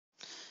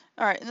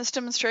All right, in this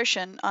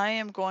demonstration, I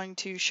am going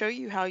to show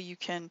you how you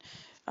can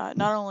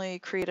not only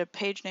create a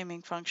page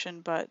naming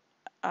function, but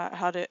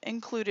how to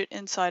include it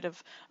inside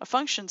of a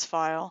functions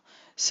file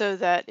so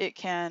that it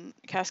can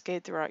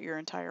cascade throughout your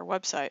entire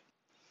website.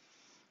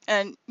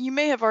 And you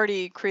may have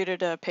already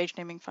created a page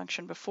naming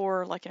function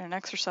before, like in an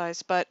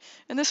exercise, but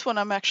in this one,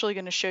 I'm actually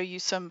going to show you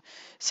some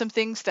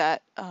things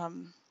that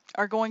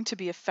are going to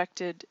be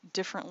affected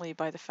differently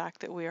by the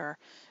fact that we are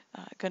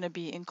going to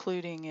be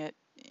including it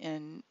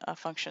in a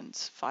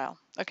functions file.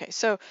 Okay,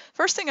 so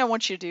first thing I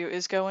want you to do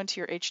is go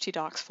into your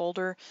htdocs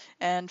folder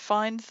and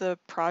find the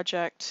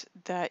project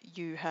that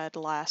you had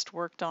last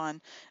worked on.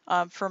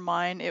 For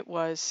mine, it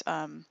was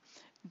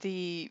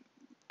the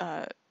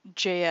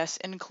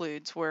JS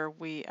includes, where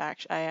I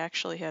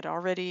actually had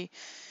already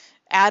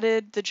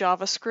added the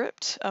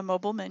JavaScript, a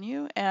mobile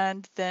menu,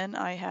 and then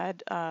I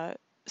had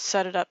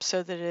set it up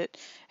so that it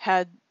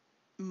had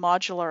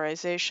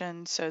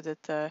modularization, so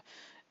that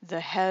the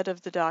head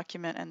of the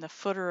document and the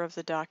footer of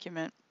the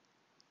document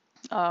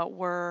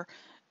were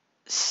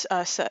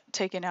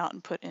taken out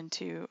and put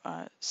into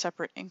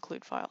separate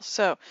include files.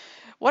 So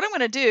what I'm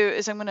going to do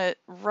is I'm going to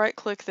right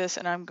click this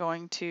and I'm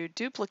going to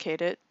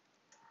duplicate it.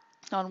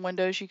 On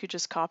Windows, you could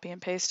just copy and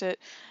paste it,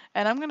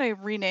 and I'm going to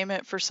rename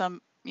it for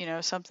something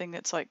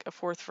that's like a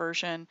fourth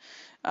version,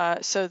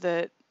 so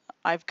that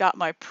I've got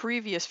my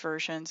previous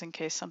versions in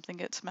case something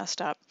gets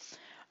messed up.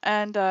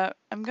 And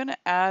I'm going to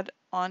add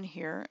on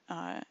here,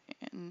 and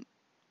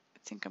I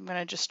think I'm going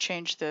to just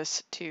change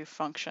this to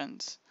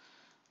functions.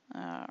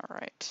 All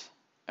right.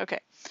 Okay.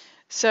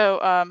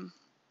 So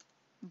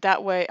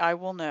that way I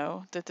will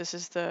know that this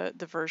is the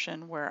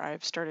version where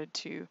I've started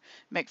to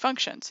make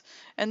functions.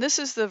 And this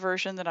is the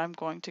version that I'm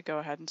going to go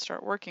ahead and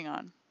start working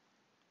on.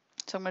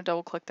 So I'm going to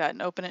double click that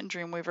and open it in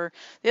Dreamweaver.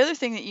 The other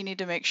thing that you need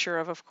to make sure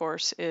of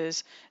course,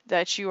 is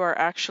that you are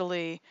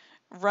actually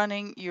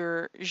running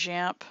your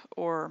XAMPP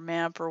or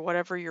MAMP or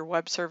whatever your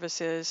web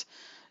service is.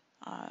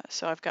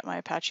 So I've got my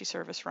Apache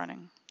service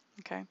running.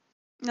 Okay.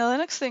 Now the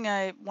next thing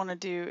I want to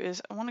do is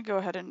I want to go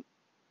ahead and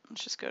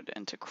let's just go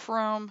into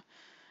Chrome.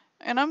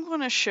 And I'm going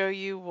to show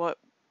you what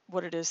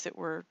it is that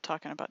we're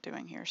talking about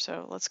doing here.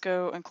 So let's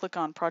go and click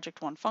on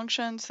Project1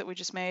 functions that we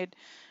just made.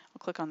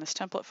 I'll click on this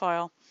template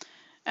file.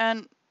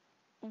 And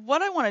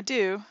what I want to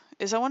do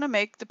is I want to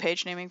make the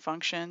page naming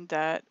function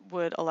that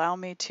would allow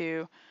me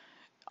to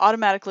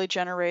automatically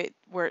generate,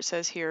 where it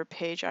says here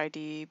page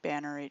ID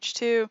banner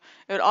h2, it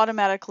would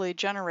automatically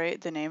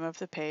generate the name of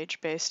the page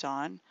based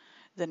on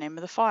the name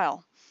of the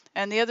file.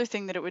 And the other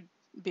thing that it would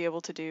be able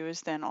to do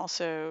is then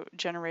also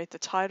generate the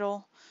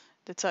title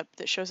that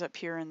shows up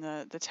here in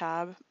the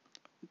tab,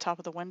 top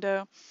of the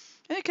window.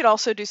 And it could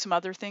also do some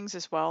other things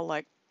as well,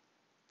 like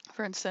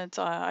for instance,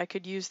 I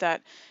could use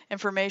that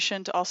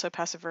information to also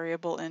pass a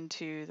variable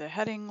into the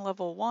heading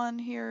level 1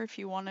 here if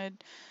you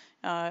wanted,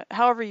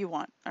 however you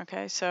want.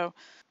 Okay, so,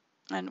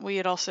 and we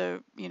had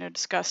also,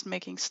 discussed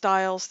making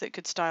styles that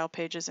could style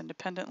pages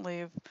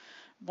independently of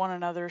one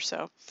another.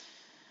 So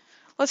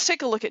let's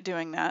take a look at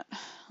doing that.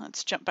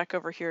 Let's jump back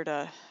over here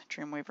to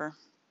Dreamweaver.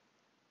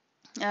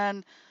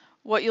 And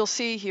what you'll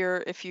see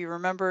here, if you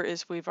remember,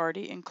 is we've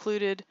already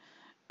included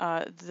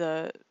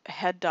the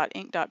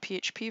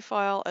head.inc.php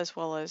file as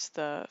well as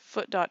the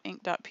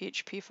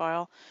foot.inc.php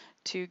file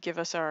to give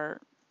us our,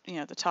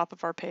 the top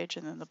of our page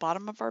and then the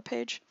bottom of our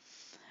page.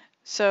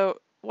 So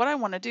what I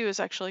want to do is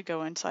actually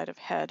go inside of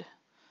head.inc.php,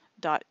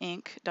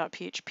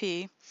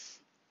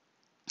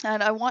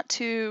 and I want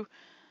to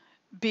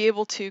be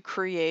able to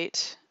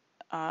create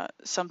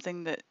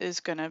something that is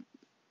going to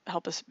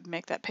help us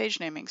make that page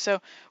naming.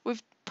 So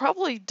we've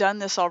probably done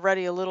this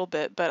already a little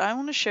bit, but I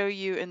want to show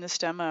you in this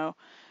demo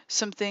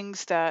some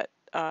things that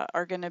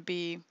are going to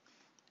be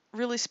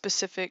really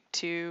specific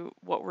to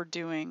what we're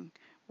doing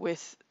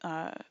with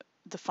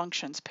the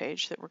functions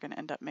page that we're going to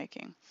end up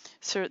making.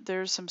 So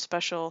there's some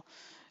special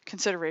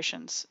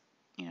considerations,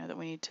 that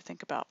we need to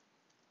think about.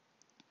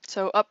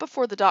 So up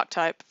before the doc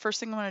type, first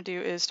thing I'm going to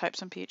do is type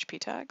some PHP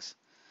tags.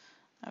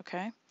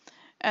 Okay,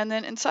 and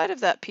then inside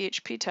of that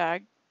PHP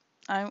tag,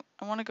 I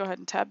want to go ahead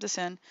and tab this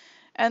in.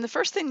 And the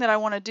first thing that I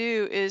want to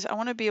do is I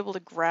want to be able to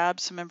grab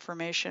some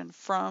information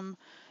from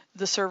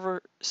the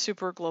server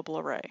super global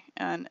array.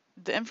 And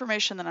the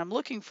information that I'm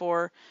looking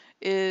for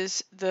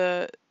is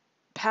the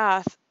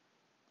path,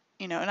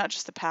 not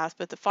just the path,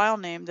 but the file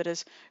name that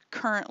is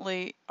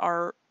currently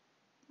our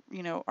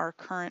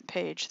current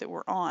page that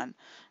we're on.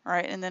 All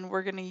right, and then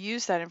we're going to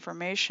use that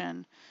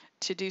information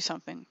to do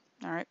something.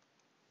 All right.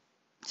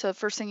 So the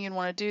first thing you'd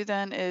want to do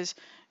then is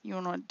you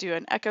want to do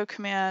an echo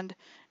command,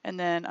 and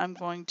then I'm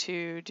going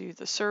to do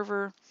the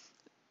server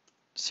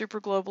super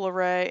global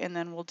array, and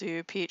then we'll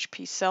do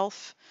PHP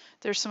self.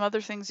 There's some other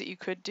things that you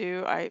could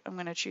do. I'm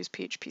going to choose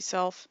PHP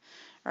self.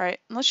 All right,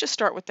 and let's just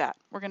start with that.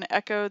 We're going to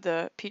echo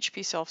the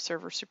PHP self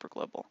server super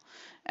global,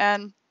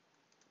 and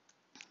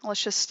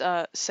let's just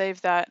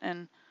save that,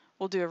 and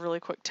we'll do a really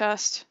quick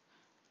test.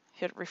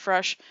 Hit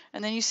refresh,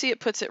 and then you see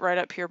it puts it right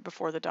up here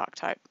before the doc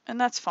type,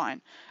 and that's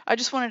fine. I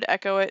just wanted to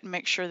echo it and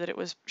make sure that it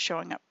was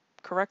showing up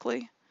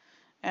correctly.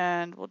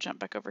 and we'll jump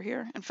back over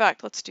here. In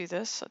fact, let's do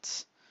this.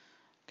 Let's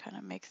kind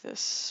of make this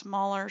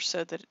smaller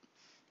so that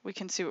we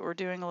can see what we're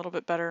doing a little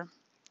bit better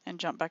and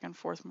jump back and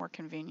forth more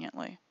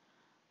conveniently.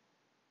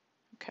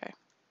 Okay.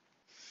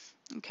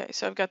 Okay,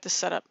 so I've got this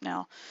set up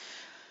now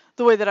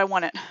the way that I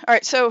want it. All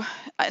right, so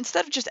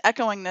instead of just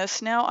echoing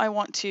this, now I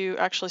want to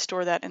actually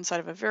store that inside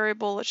of a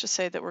variable. Let's just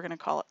say that we're going to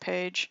call it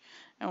page,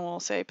 and we'll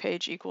say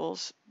page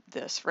equals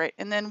this, right?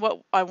 And then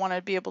what I want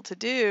to be able to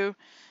do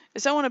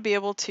is I want to be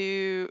able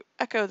to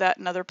echo that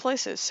in other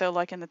places. So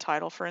like in the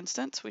title, for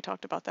instance, we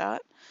talked about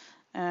that.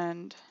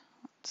 And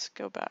let's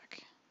go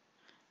back.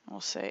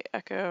 We'll say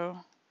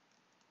echo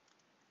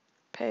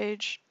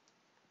page.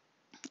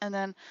 And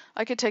then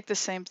I could take the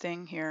same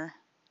thing here.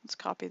 Let's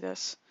copy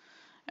this.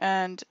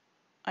 And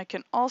I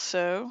can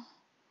also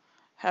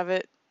have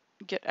it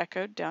get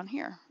echoed down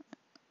here.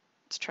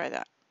 Let's try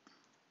that.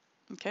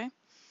 Okay.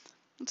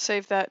 Let's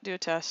save that, do a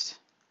test.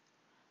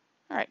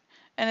 All right.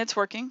 And it's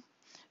working.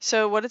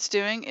 So what it's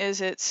doing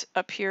is it's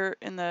up here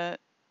in the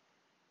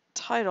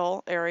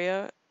title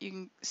area. You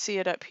can see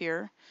it up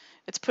here.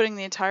 It's putting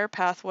the entire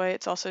pathway.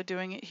 It's also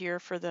doing it here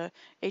for the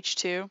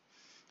H2.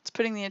 It's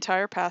putting the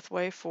entire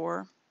pathway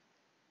for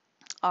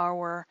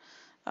our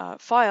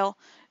file.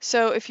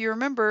 So if you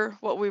remember,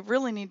 what we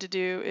really need to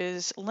do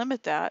is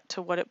limit that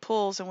to what it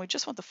pulls, and we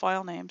just want the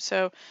file name.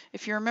 So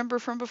if you remember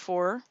from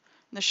before,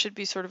 this should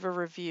be sort of a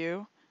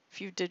review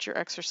if you did your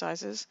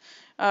exercises,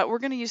 we're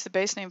going to use the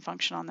base name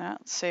function on that.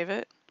 Let's save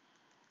it,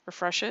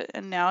 refresh it,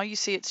 and now you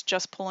see it's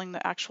just pulling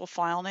the actual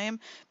file name.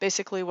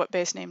 Basically what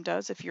base name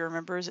does, if you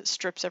remember, is it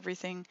strips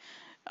everything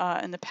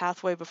in the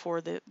pathway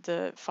before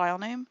the file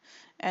name,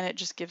 and it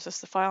just gives us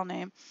the file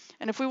name.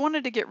 And if we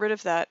wanted to get rid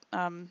of that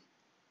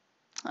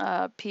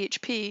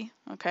PHP,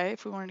 okay,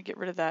 if we wanted to get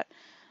rid of that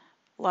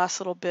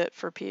last little bit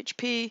for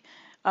PHP,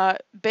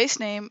 base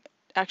name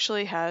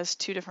actually has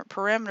two different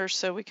parameters,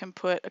 so we can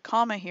put a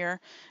comma here,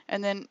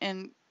 and then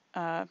in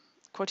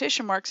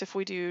quotation marks, if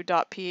we do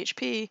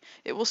 .php,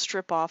 it will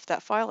strip off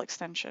that file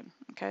extension.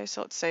 Okay,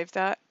 so let's save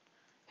that,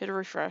 hit a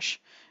refresh,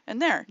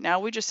 and there,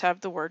 now we just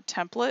have the word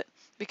template,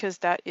 because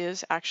that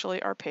is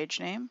actually our page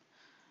name.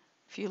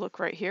 If you look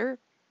right here,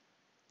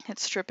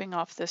 it's stripping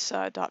off this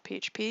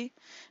 .php,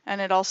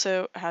 and it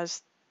also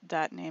has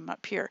that name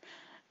up here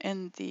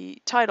in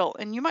the title.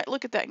 And you might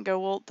look at that and go,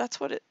 well, that's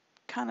what it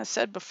kind of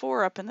said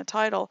before up in the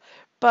title,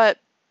 but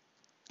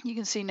you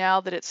can see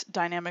now that it's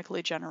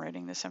dynamically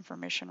generating this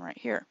information right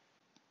here.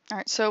 All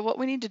right, so what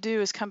we need to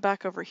do is come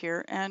back over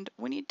here, and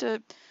we need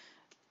to,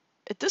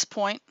 at this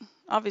point,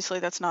 obviously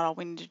that's not all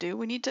we need to do.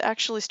 We need to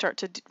actually start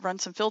to run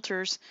some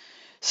filters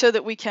so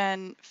that we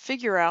can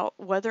figure out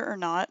whether or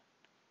not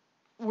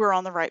we're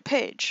on the right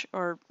page,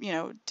 or, you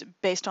know,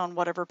 based on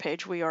whatever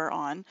page we are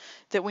on,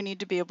 that we need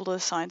to be able to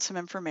assign some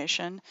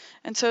information.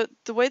 And so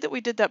the way that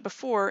we did that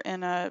before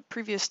in a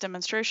previous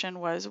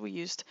demonstration was we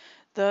used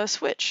the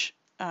switch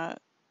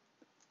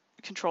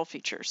control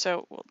feature.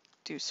 So we'll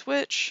do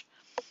switch,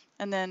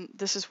 and then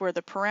this is where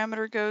the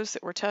parameter goes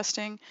that we're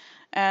testing.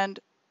 And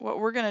what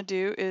we're going to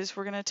do is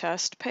we're going to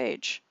test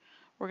page.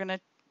 We're going to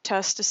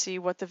test to see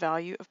what the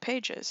value of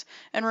page is.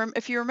 And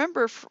if you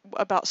remember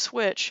about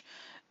switch,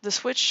 the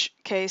switch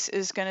case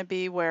is going to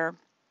be where,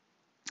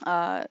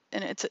 and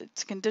it's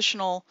a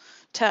conditional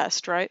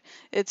test, right?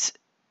 It's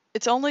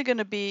only going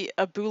to be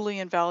a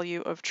Boolean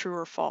value of true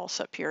or false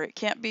up here. It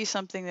can't be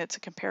something that's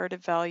a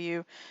comparative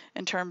value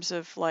in terms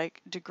of like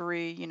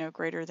degree, you know,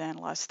 greater than,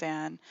 less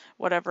than,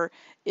 whatever.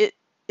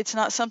 It's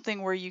not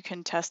something where you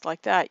can test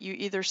like that. You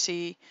either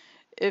see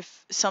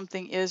if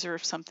something is or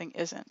if something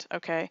isn't,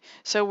 okay?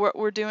 So what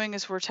we're doing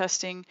is we're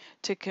testing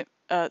to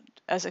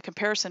as a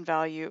comparison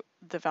value,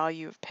 the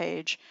value of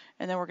page,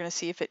 and then we're going to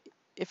see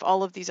if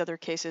all of these other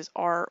cases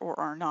are or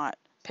are not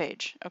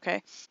page,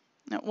 okay?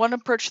 Now, one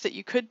approach that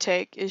you could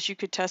take is you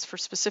could test for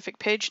specific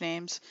page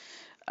names,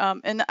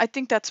 and I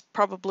think that's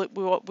probably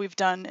what we've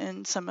done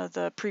in some of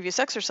the previous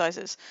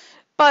exercises.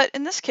 But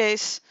in this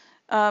case,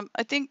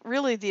 I think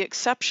really the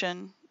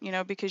exception, you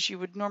know, because you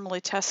would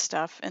normally test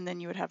stuff and then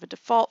you would have a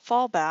default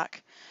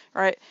fallback,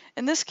 right?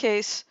 In this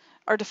case,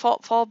 our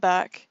default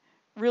fallback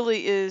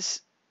really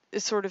is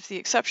sort of the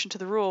exception to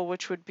the rule,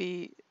 which would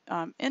be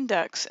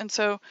index. And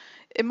so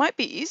it might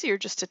be easier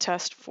just to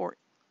test for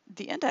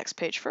the index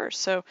page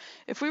first. So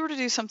if we were to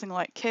do something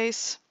like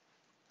case,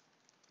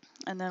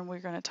 and then we're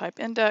going to type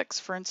index,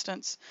 for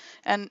instance,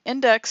 and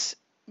index,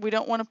 we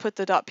don't want to put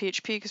the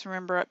 .php because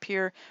remember up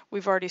here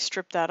we've already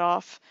stripped that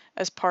off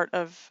as part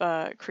of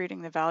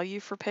creating the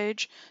value for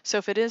page. So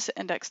if it is the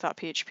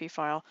index.php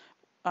file,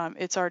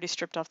 it's already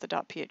stripped off the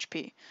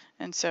 .php,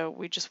 and so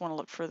we just want to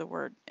look for the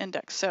word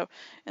index. So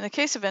in the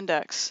case of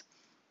index,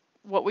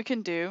 what we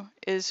can do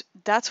is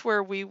that's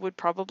where we would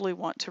probably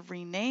want to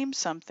rename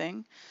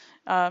something,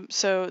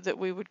 so that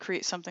we would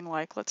create something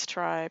like, let's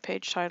try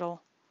page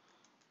title.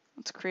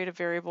 Let's create a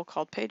variable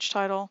called page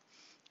title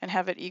and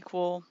have it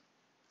equal,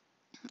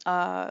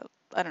 I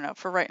don't know,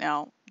 for right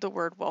now, the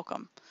word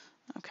welcome,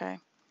 okay?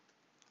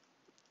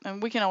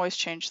 And we can always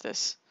change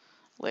this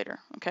later,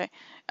 okay?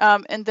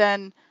 And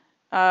then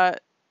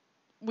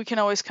we can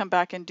always come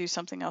back and do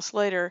something else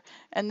later.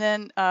 And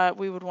then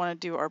we would want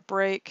to do our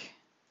break,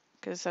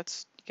 because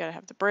that's, you got to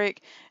have the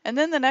break. And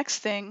then the next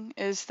thing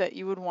is that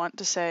you would want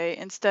to say,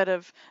 instead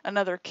of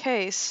another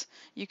case,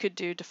 you could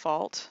do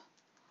default.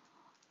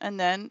 And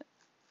then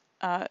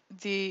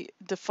the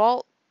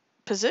default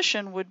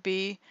position would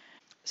be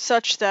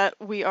such that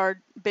we are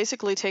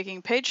basically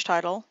taking page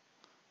title,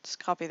 let's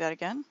copy that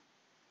again,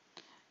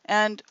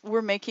 and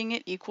we're making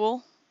it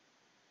equal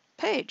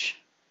page.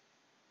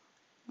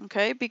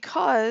 Okay,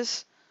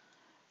 because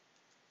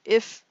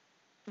if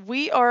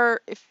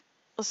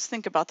let's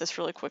think about this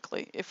really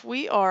quickly. If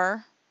we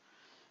are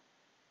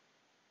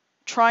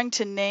trying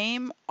to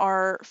name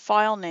our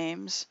file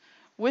names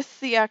with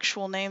the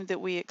actual name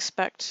that we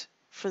expect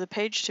for the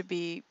page to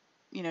be,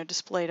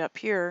 displayed up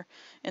here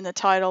in the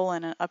title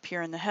and up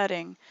here in the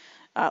heading,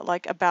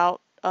 like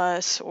about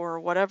us or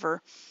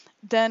whatever,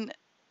 then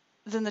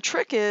the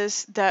trick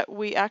is that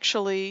we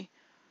actually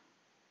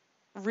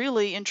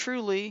really and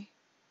truly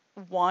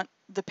want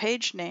the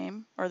page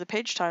name or the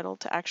page title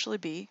to actually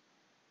be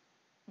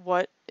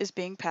what is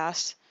being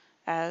passed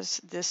as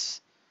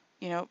this,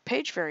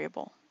 page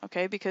variable.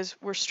 Okay, because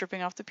we're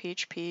stripping off the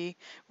PHP,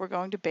 we're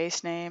going to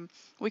base name.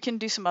 We can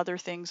do some other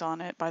things on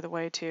it, by the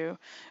way, too.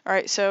 All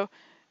right, so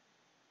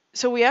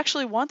we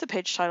actually want the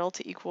page title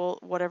to equal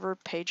whatever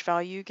page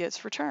value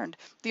gets returned.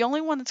 The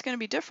only one that's going to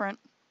be different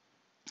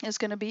is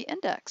going to be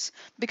index,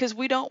 because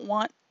we don't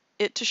want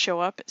it to show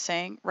up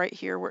saying right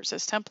here where it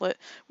says template,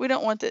 we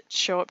don't want it to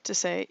show up to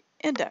say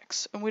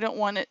index, and we don't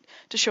want it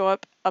to show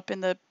up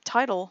in the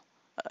title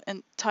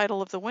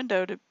of the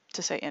window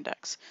to say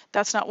index.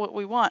 That's not what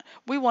we want.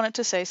 We want it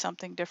to say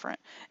something different.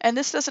 And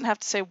this doesn't have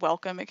to say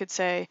welcome. It could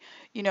say,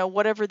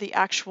 whatever the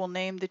actual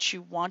name that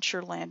you want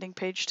your landing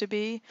page to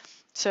be.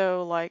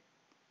 So like,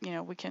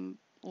 we can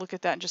look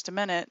at that in just a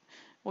minute.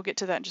 We'll get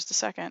to that in just a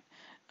second.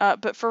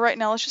 But for right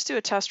now, let's just do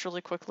a test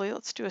really quickly.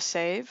 Let's do a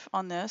save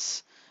on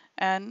this,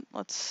 and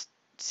let's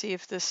see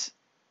if this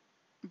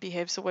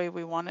behaves the way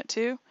we want it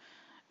to.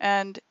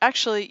 And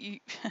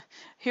actually,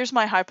 here's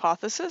my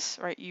hypothesis,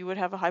 right? You would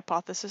have a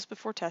hypothesis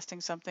before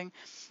testing something.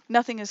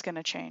 Nothing is going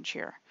to change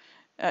here.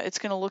 It's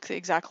going to look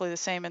exactly the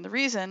same. And the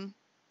reason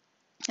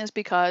is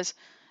because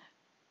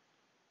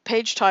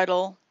page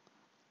title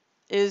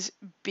is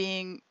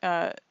being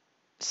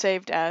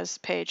saved as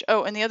page.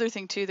 Oh, and the other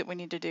thing too that we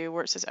need to do,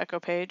 where it says echo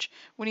page,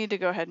 we need to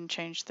go ahead and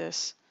change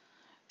this,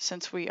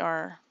 since we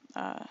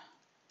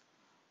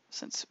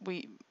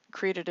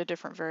created a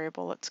different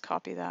variable. Let's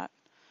copy that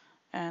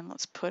and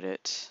let's put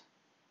it,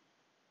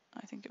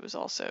 I think it was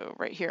also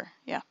right here.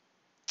 Yeah.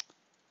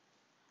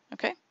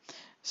 Okay.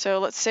 So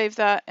let's save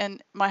that,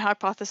 and my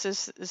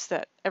hypothesis is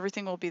that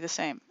everything will be the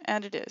same,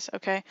 and it is.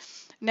 Okay.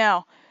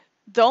 Now,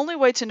 the only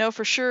way to know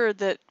for sure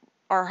that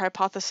our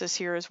hypothesis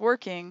here is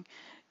working,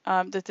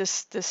 that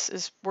this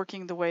is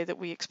working the way that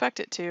we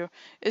expect it to,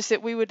 is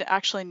that we would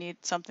actually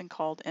need something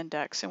called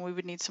index, and we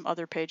would need some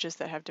other pages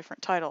that have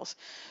different titles.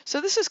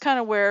 So this is kind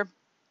of where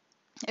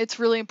it's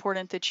really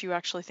important that you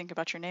actually think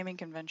about your naming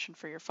convention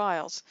for your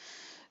files.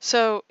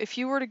 So if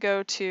you were to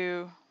go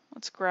to,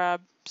 let's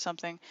grab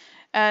something,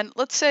 and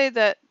let's say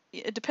that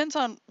it depends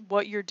on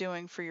what you're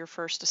doing for your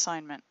first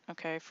assignment,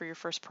 okay, for your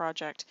first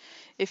project.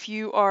 If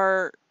you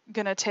are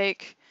going to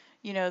take,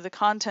 the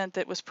content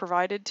that was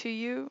provided to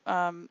you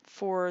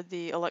for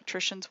the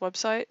electrician's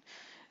website,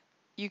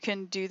 you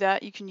can do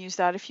that. You can use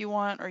that if you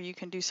want, or you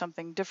can do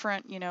something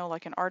different,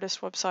 like an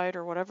artist website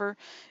or whatever.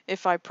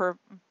 If I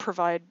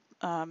provide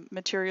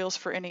materials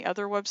for any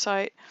other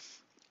website,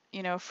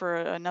 for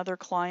another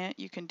client,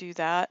 you can do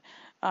that.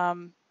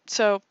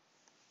 So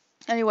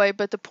anyway,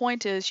 but the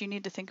point is you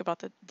need to think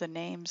about the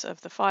names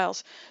of the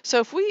files. So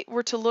if we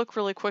were to look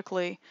really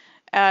quickly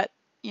at,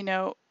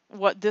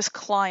 what this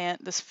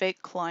client, this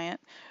fake client,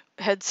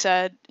 had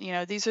said,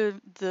 these are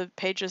the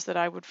pages that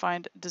I would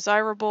find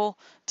desirable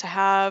to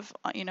have,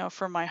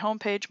 for my home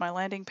page, my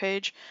landing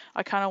page.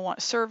 I kind of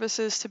want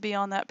services to be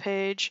on that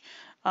page.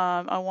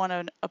 I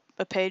want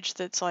a page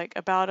that's like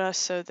about us,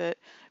 so that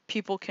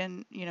people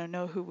can,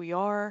 know who we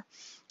are.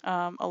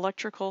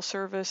 Electrical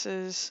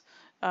services,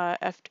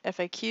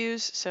 FAQs,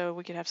 so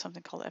we could have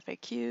something called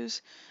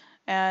FAQs,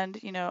 and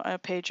a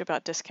page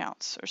about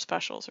discounts or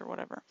specials or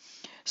whatever.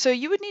 So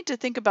you would need to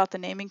think about the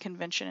naming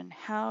convention and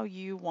how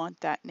you want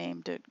that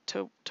name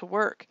to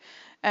work.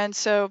 And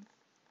so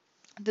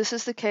this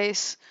is the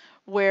case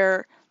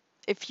where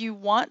if you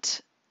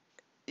want,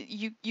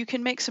 you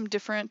can make some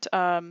different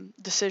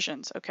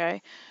decisions,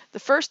 okay? The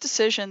first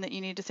decision that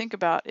you need to think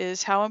about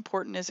is, how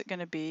important is it going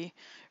to be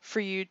for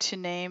you to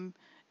name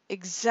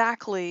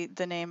exactly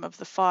the name of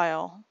the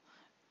file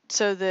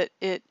so that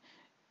it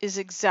is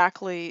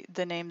exactly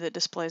the name that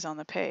displays on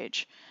the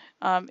page.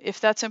 If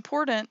that's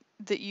important,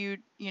 that you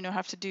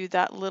have to do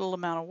that little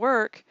amount of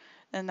work,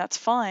 then that's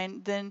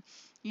fine. Then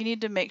you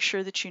need to make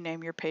sure that you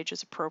name your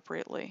pages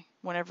appropriately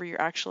whenever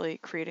you're actually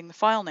creating the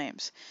file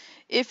names.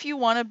 If you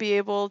want to be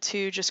able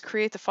to just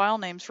create the file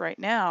names right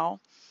now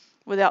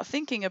without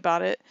thinking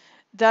about it,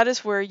 that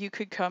is where you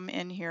could come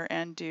in here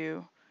and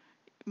do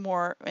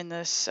more in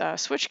this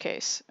switch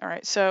case. All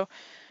right, so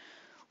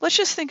let's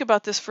just think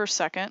about this for a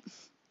second.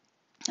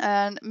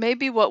 And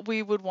maybe what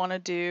we would want to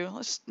do,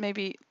 let's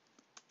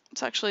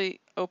actually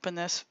open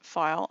this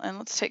file and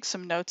let's take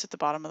some notes at the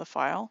bottom of the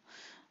file.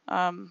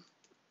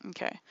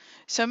 Okay,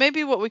 so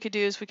maybe what we could do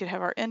is we could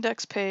have our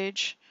index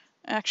page.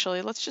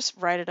 Actually, let's just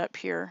write it up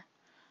here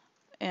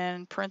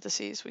in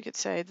parentheses. We could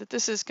say that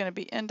this is going to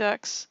be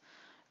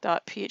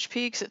index.php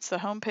because it's the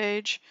home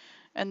page.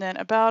 And then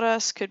about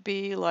us could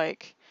be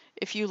like,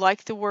 if you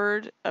like the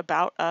word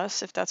about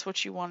us, if that's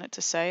what you want it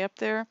to say up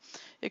there,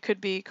 it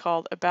could be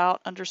called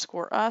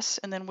about_us.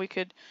 And then we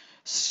could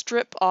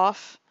strip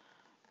off,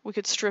 we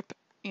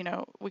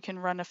can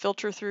run a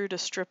filter through to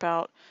strip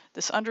out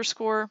this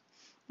underscore.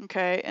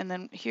 Okay, and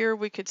then here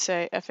we could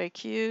say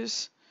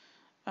FAQs,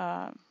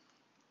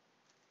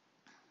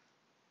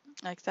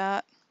 like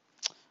that,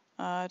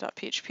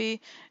 .php.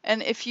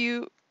 And if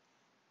you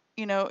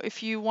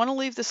want to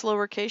leave this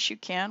lowercase, you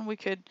can. We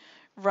could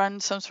run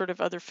some sort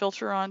of other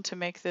filter on to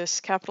make this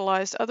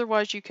capitalized.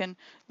 Otherwise, you can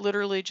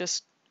literally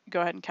just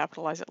go ahead and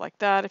capitalize it like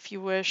that if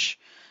you wish,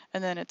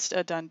 and then it's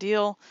a done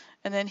deal.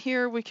 And then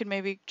here we can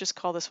maybe just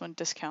call this one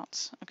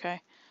discounts, okay,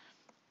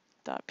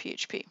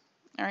 .php.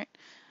 All right.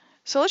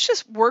 So let's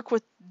just work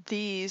with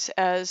these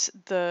as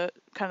the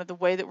kind of the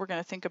way that we're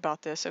going to think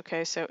about this.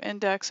 Okay, so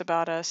index,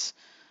 about us,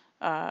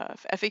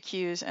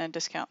 FAQs, and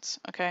discounts.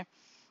 Okay,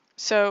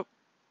 so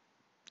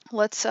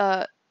let's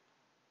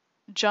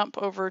jump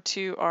over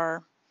to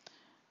our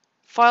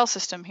file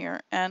system here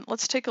and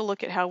let's take a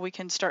look at how we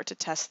can start to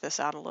test this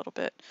out a little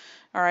bit.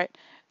 All right,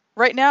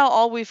 right now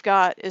all we've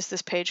got is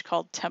this page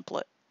called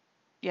template.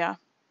 Yeah,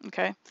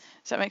 okay,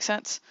 does that make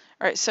sense?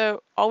 All right,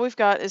 so all we've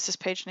got is this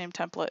page name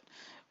template.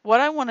 What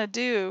I want to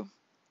do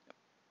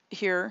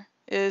here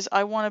is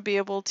I want to be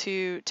able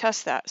to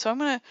test that. So I'm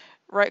going to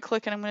right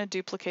click and I'm going to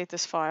duplicate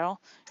this file.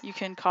 You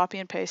can copy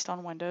and paste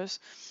on Windows.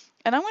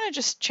 And I'm going to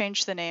just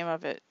change the name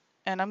of it.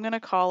 And I'm going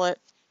to call it,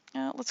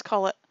 let's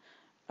call it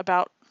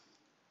about_us.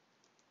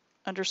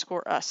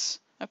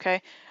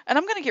 Okay. And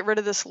I'm going to get rid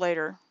of this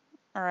later.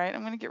 All right.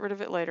 I'm going to get rid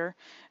of it later.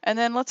 And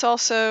then let's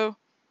also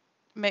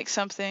make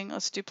something.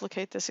 Let's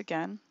duplicate this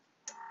again.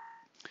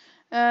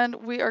 And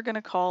we are going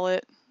to call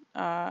it,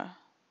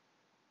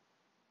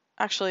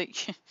 actually,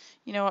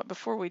 you know what,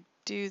 before we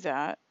do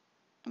that,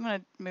 I'm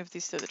going to move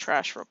these to the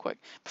trash real quick.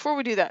 Before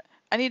we do that,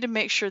 I need to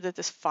make sure that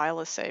this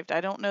file is saved.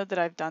 I don't know that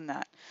I've done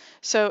that.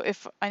 So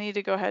if I need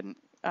to go ahead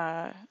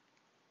and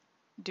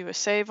do a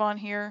save on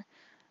here,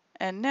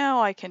 and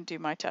now I can do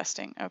my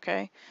testing,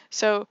 okay?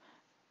 So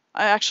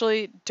I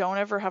actually don't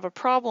ever have a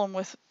problem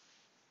with,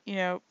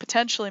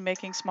 potentially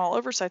making small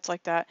oversights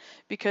like that,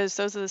 because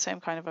those are the same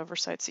kind of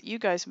oversights that you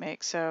guys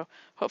make. So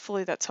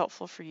hopefully that's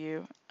helpful for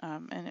you,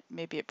 and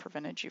maybe it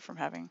prevented you from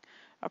having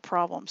a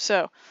problem.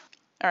 So,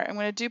 all right, I'm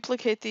going to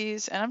duplicate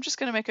these, and I'm just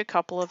going to make a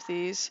couple of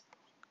these.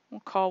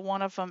 We'll call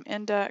one of them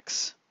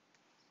index.php,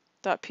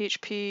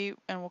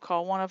 and we'll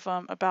call one of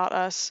them about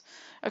us.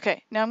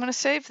 Okay, now I'm going to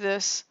save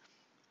this,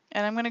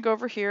 and I'm going to go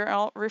over here.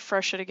 I'll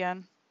refresh it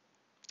again.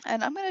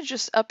 And I'm going to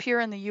just up here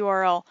in the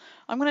URL,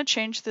 I'm going to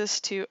change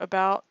this to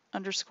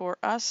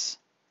about_us.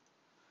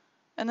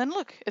 And then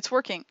look, it's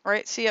working,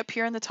 right? See up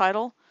here in the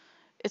title,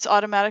 it's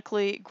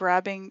automatically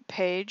grabbing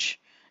page,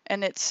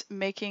 and it's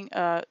making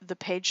the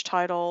page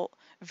title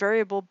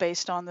variable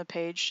based on the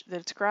page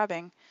that it's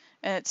grabbing.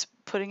 And it's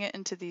putting it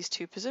into these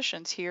two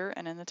positions here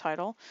and in the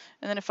title.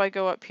 And then if I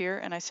go up here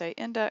and I say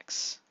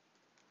index,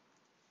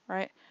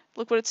 right?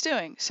 Look what it's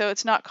doing. So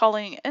it's not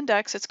calling it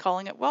index, it's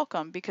calling it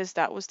welcome, because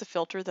that was the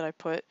filter that I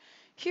put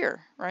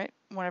here, right?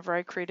 Whenever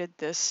I created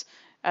this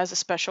as a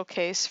special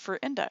case for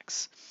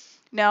index.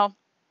 Now,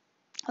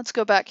 let's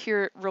go back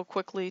here real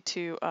quickly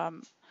to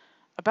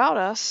about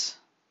us.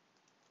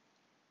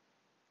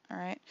 All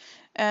right.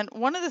 And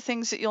one of the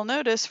things that you'll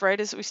notice, right,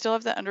 is that we still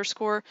have that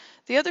underscore.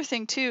 The other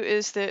thing too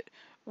is that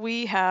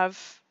we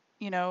have,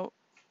 no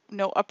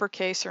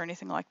uppercase or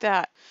anything like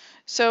that.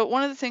 So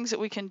one of the things that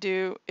we can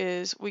do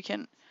is we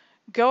can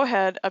go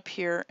ahead up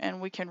here and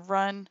we can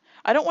run.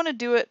 I don't want to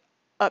do it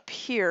up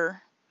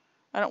here.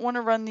 I don't want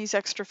to run these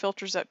extra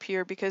filters up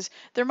here, because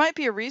there might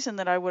be a reason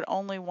that I would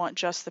only want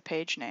just the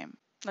page name.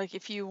 Like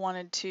if you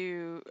wanted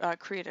to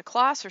create a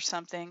class or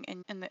something,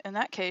 and in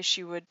that case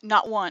you would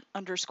not want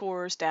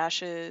underscores,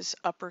 dashes,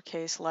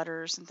 uppercase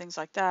letters, and things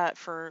like that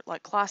for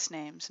like class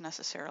names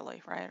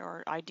necessarily, right?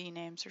 Or ID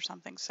names or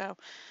something. So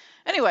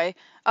anyway,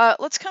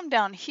 let's come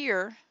down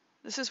here.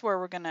 This is where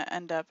we're going to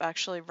end up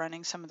actually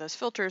running some of those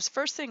filters.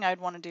 First thing I'd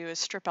want to do is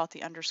strip out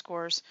the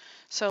underscores.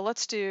 So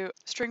let's do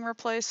string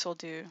replace. We'll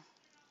do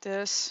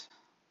this.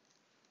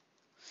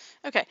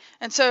 Okay,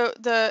 and so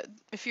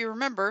if you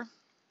remember,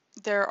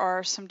 there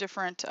are some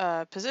different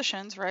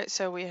positions, right?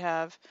 So we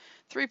have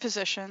 3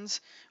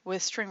 positions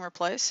with string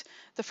replace.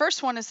 The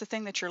first one is the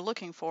thing that you're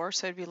looking for,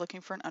 so you'd be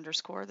looking for an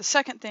underscore. The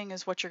second thing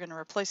is what you're going to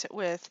replace it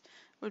with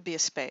would be a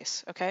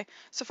space, okay?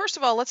 So first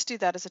of all, let's do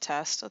that as a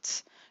test.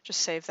 Let's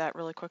just save that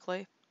really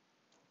quickly.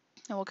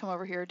 And we'll come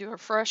over here, do a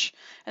refresh,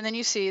 and then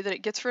you see that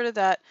it gets rid of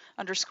that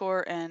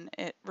underscore and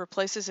it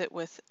replaces it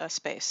with a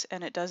space,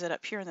 and it does it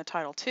up here in the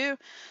title too.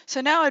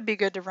 So now it'd be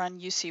good to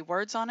run UC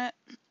words on it.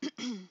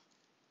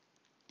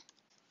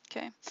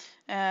 Okay,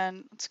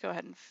 and let's go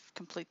ahead and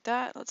complete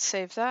that. Let's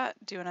save that,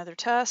 do another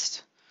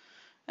test,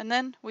 and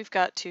then we've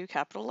got 2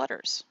 capital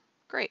letters.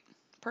 Great,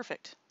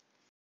 perfect.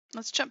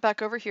 Let's jump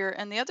back over here,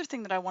 and the other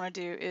thing that I want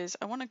to do is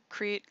I want to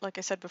create, like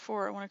I said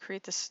before, I want to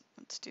create this,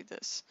 let's do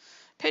this,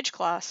 page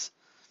class.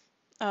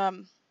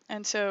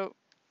 And so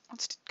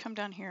let's come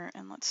down here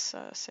and let's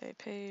say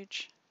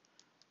page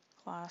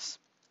class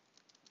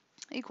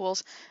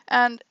equals,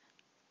 and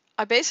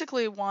I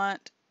basically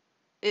want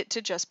it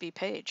to just be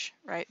page,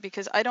 right?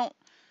 Because I don't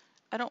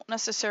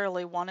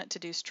necessarily want it to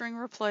do string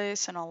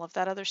replace and all of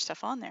that other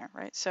stuff on there,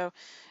 right? So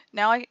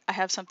now I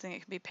have something that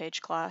can be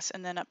page class,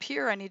 and then up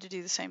here I need to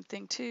do the same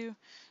thing too.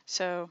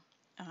 So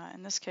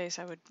in this case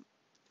I would,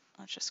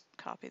 let's just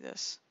copy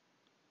this.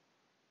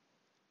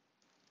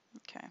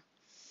 Okay.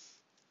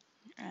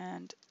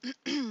 And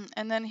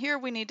and then here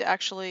we need to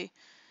actually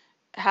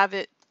have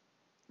it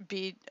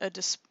be a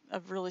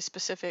really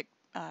specific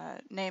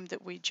name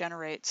that we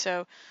generate.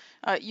 So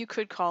you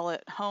could call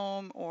it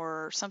home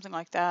or something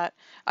like that.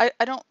 I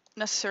don't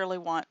necessarily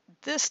want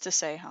this to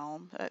say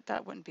home.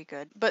 That wouldn't be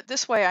good. But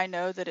this way I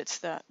know that it's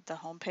the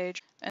home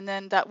page. And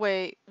then that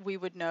way we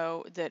would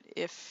know that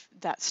if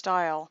that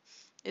style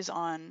is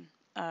on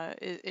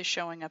is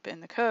showing up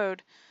in the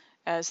code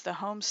as the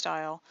home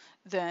style,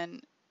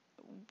 then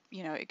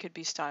it could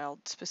be styled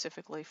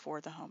specifically for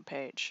the home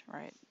page,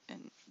 right?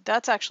 And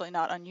that's actually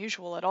not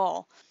unusual at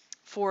all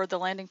for the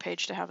landing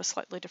page to have a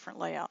slightly different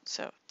layout.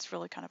 So it's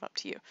really kind of up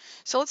to you.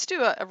 So let's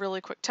do a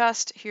really quick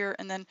test here,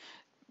 and then,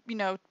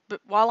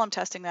 but while I'm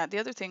testing that, the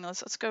other thing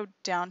is let's go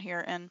down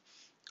here and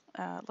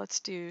let's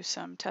do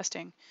some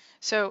testing.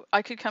 So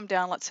I could come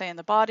down, let's say in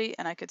the body,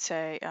 and I could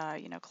say,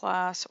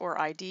 class or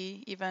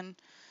ID even,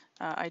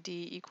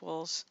 ID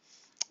equals,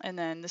 and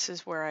then this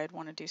is where I'd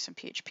want to do some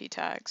PHP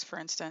tags, for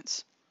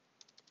instance.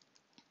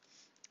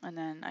 And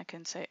then I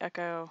can say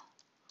echo,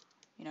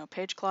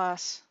 page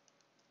class,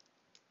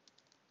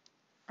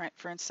 right,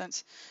 for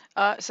instance.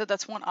 So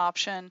that's one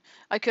option.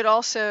 I could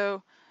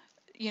also,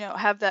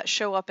 have that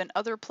show up in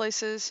other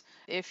places.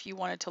 If you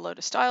wanted to load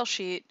a style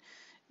sheet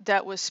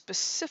that was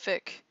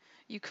specific,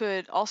 you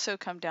could also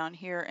come down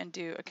here and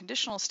do a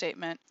conditional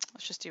statement.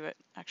 Let's just do it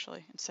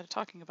actually instead of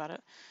talking about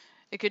it.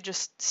 It could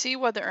just see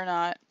whether or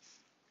not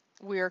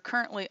we are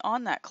currently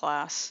on that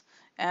class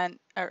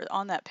or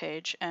on that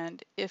page,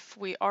 and if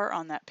we are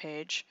on that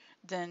page,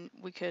 then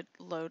we could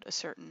load a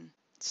certain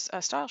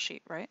style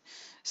sheet, right?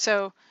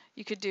 So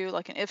you could do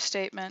like an if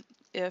statement.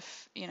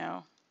 If,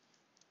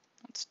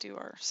 let's do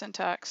our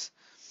syntax.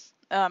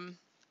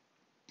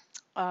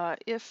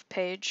 If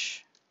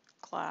page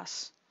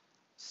class,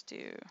 let's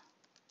do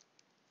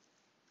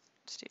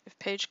if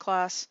page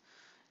class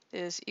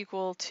is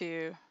equal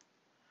to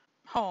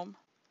home,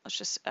 let's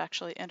just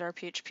actually end our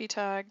PHP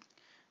tag,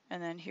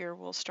 and then here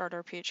we'll start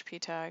our PHP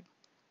tag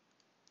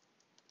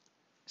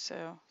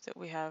so that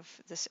we have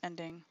this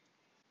ending.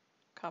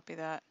 Copy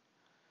that.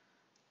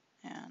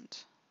 And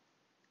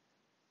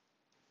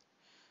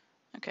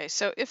okay,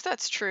 so if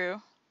that's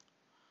true,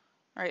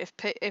 right,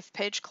 if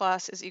page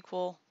class is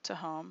equal to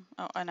home,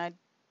 oh, and I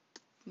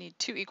need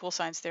 2 equal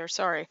signs there,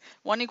 sorry.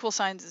 1 equal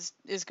sign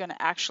is going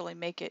to actually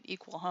make it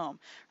equal home.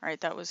 All right,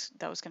 that was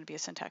going to be a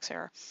syntax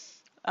error.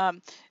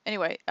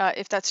 Anyway,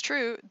 if that's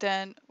true,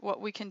 then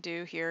what we can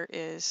do here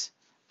is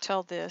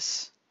tell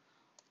this,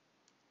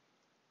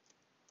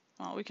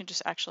 well, we can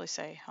just actually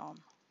say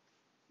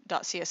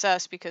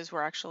home.css because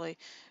we're actually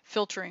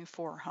filtering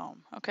for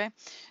home, okay?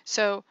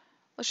 So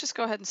let's just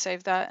go ahead and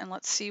save that, and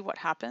let's see what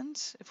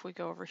happens if we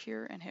go over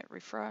here and hit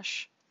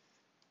refresh.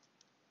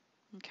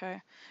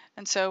 Okay,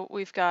 and so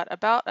we've got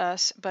about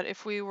us, but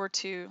if we were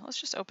to,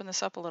 let's just open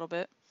this up a little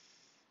bit,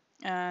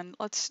 and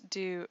let's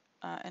do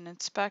an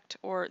inspect,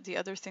 or the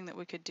other thing that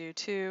we could do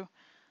too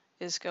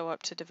is go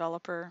up to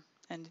developer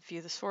and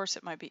view the source.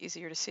 It might be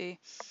easier to see.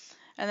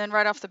 And then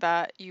right off the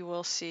bat, you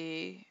will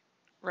see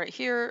right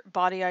here,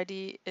 body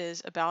ID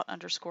is about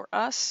underscore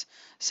us.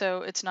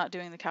 So it's not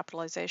doing the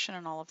capitalization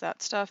and all of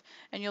that stuff.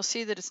 And you'll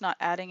see that it's not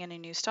adding any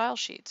new style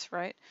sheets,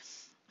 right?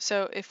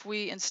 So if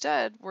we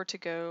instead were to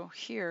go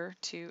here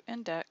to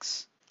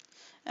index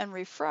and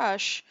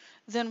refresh,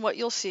 then what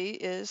you'll see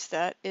is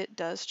that it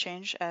does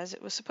change as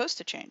it was supposed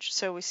to change.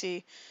 So we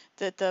see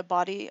that the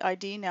body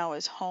ID now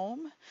is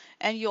home,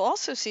 and you'll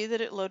also see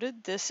that it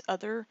loaded this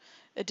other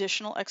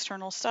additional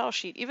external style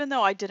sheet, even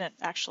though I didn't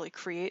actually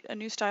create a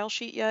new style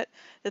sheet yet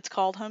that's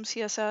called home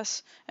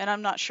CSS, and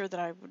I'm not sure that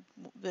I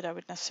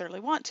would necessarily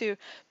want to.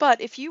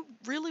 But if you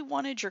really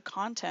wanted your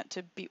content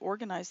to be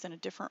organized in a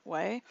different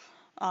way,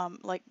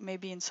 like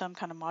maybe in some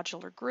kind of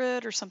modular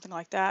grid or something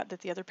like that that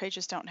the other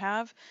pages don't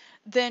have,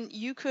 then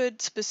you could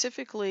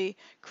specifically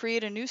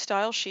create a new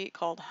style sheet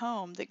called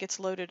home that gets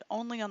loaded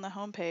only on the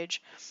home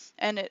page,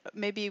 and it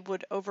maybe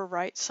would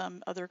overwrite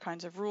some other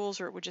kinds of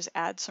rules, or it would just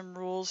add some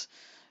rules,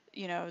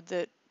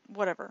 that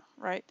whatever,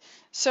 right?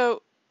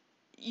 So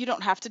you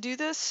don't have to do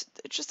this.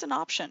 It's just an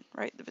option,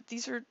 right? But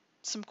these are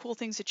some cool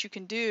things that you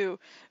can do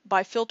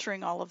by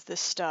filtering all of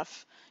this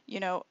stuff,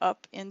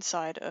 up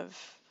inside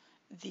of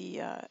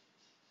the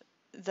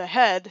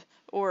head.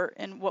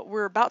 And what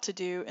we're about to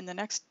do in the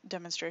next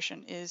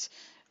demonstration is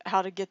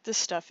how to get this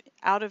stuff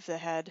out of the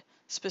head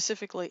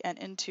specifically and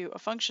into a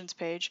functions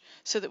page,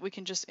 so that we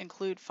can just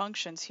include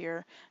functions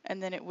here,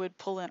 and then it would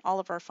pull in all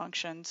of our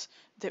functions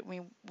that we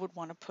would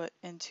want to put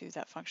into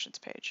that functions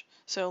page.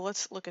 So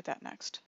let's look at that next.